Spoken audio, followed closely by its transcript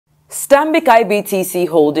Stanbic IBTC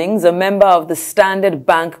Holdings, a member of the Standard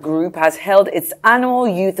Bank Group, has held its annual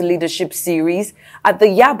Youth Leadership Series at the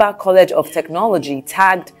Yaba College of Technology,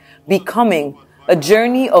 tagged Becoming, a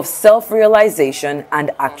Journey of Self-Realization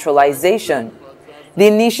and Actualization. The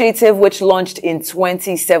initiative, which launched in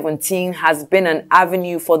 2017, has been an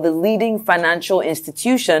avenue for the leading financial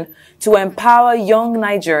institution to empower young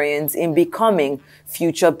Nigerians in becoming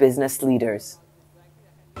future business leaders.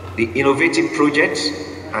 The innovative projects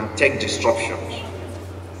and tech disruptions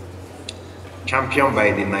championed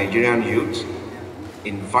by the Nigerian youth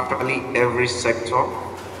in virtually every sector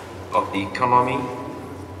of the economy,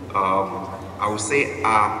 I would say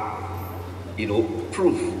are, real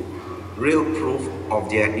proof of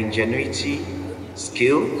their ingenuity,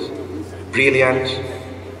 skills, brilliance,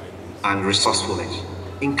 and resourcefulness,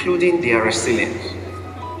 including their resilience.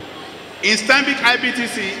 In Stanbic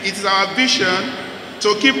IBTC, it is our vision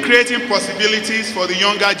to keep creating possibilities for the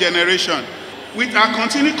younger generation. With our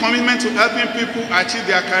continued commitment to helping people achieve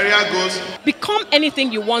their career goals. Become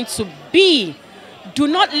anything you want to be. Do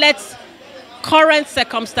not let current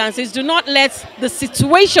circumstances, do not let the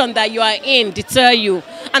situation that you are in deter you.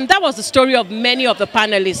 And that was the story of many of the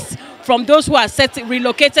panelists. From those who are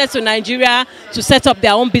relocated to Nigeria to set up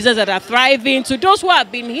their own business that are thriving, to those who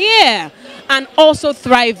have been here and also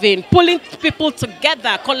thriving, pulling people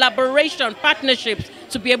together, collaboration, partnerships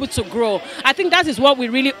to be able to grow. I think that is what we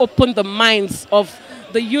really open the minds of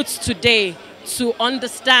the youth today to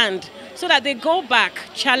understand, so that they go back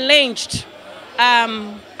challenged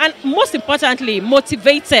and most importantly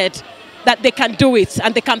motivated that they can do it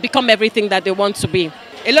and they can become everything that they want to be.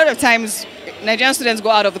 A lot of times Nigerian students go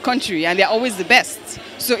out of the country and they're always the best.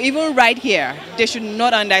 So even right here, they should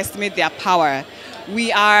not underestimate their power.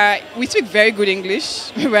 We speak very good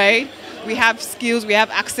English, right? We have skills, we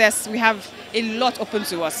have access, we have a lot open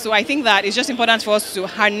to us. So I think that it's just important for us to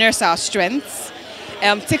harness our strengths,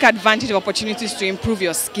 take advantage of opportunities to improve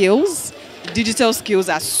your skills. Digital skills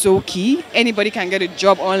are so key. Anybody can get a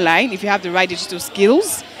job online if you have the right digital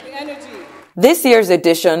skills. This year's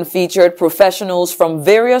edition featured professionals from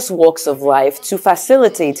various walks of life to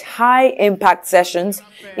facilitate high-impact sessions,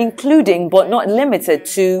 including but not limited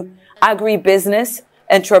to agribusiness,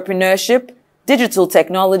 entrepreneurship, digital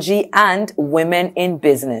technology, and women in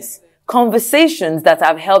business. Conversations that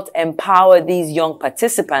have helped empower these young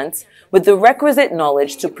participants with the requisite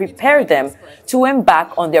knowledge to prepare them to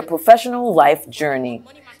embark on their professional life journey.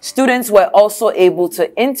 Students were also able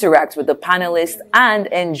to interact with the panelists and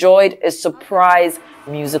enjoyed a surprise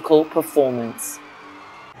musical performance.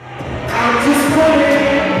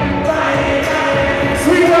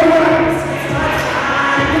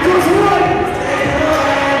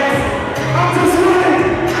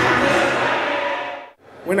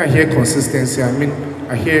 When I hear consistency,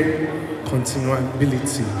 I hear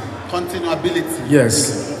continuability. Continuability.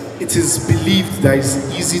 Yes. It is believed that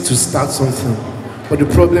it's easy to start something, but the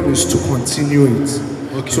problem is to continue it.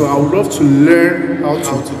 Okay. So I would love to learn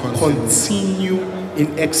how to continue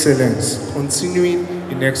in excellence. Continuing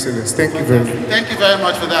in excellence. Thank you very much. Thank you very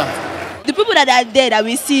much for that. The people that are there that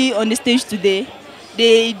we see on the stage today,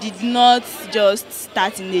 they did not just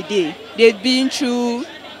start in a day. They've been through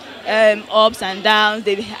ups and downs.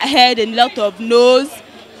 They've heard a lot of no's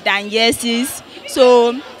than yeses.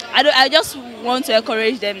 So I just want to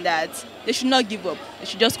encourage them that they should not give up. They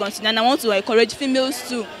should just continue. And I want to encourage females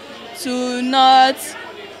too, to not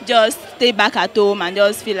just stay back at home and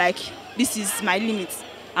just feel like this is my limit.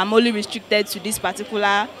 I'm only restricted to this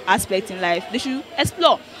particular aspect in life. They should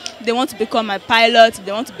explore. They want to become a pilot.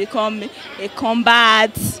 They want to become a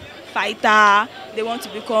combat fighter. They want to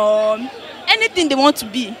become anything they want to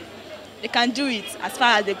be. They can do it as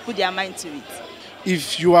far as they put their mind to it.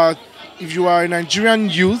 If you are a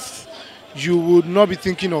Nigerian youth, you would not be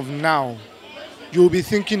thinking of now. You will be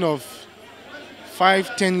thinking of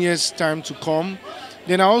 5-10 years time to come.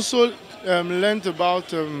 Then I also learned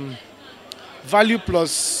about value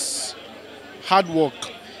plus hard work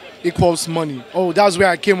equals money. Oh, that's where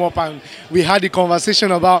I came up and we had a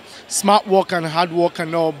conversation about smart work and hard work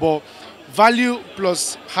and all, but value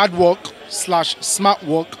plus hard work / smart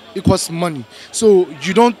work equals money. So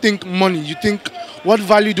you don't think money, you think what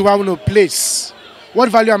value do I want to place? What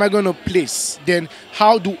value am I going to place? Then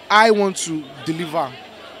how do I want to deliver?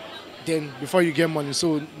 Then before you get money,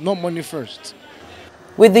 so not money first.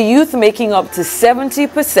 With the youth making up to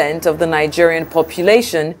 70% of the Nigerian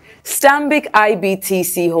population, Stanbic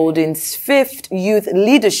IBTC Holdings' 5th Youth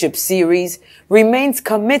Leadership Series remains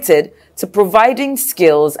committed to providing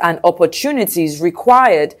skills and opportunities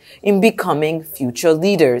required in becoming future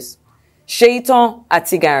leaders. Seyitan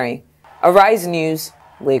Atigarin, Arise News,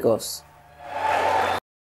 Lagos.